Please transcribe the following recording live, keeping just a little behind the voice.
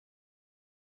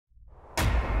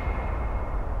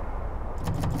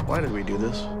Why did we do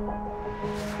this?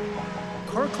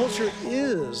 Car culture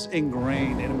is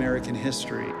ingrained in American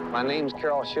history. My name's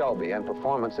Carroll Shelby, and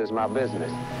performance is my business.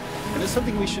 And it's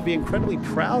something we should be incredibly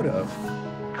proud of.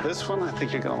 This one I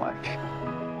think you're gonna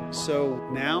like. So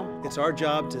now it's our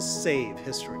job to save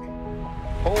history.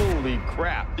 Holy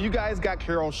crap. You guys got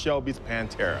Carroll Shelby's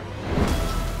Pantera.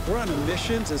 We're on a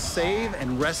mission to save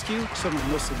and rescue some of the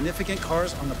most significant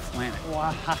cars on the planet.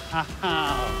 Wow.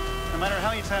 No matter how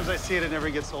many times I see it, it never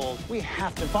gets old. We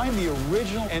have to find the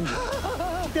original engine.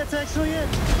 That's actually it.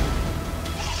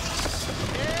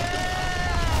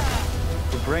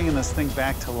 We're bringing this thing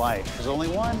back to life. There's only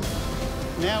one.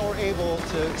 Now we're able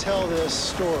to tell this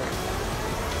story.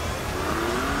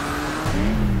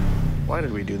 Why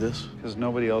did we do this? Because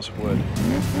nobody else would.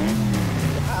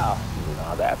 Wow,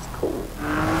 now that's cool.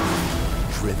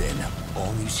 Driven.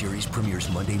 All new series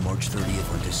premieres Monday, March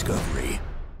 30th on Discovery.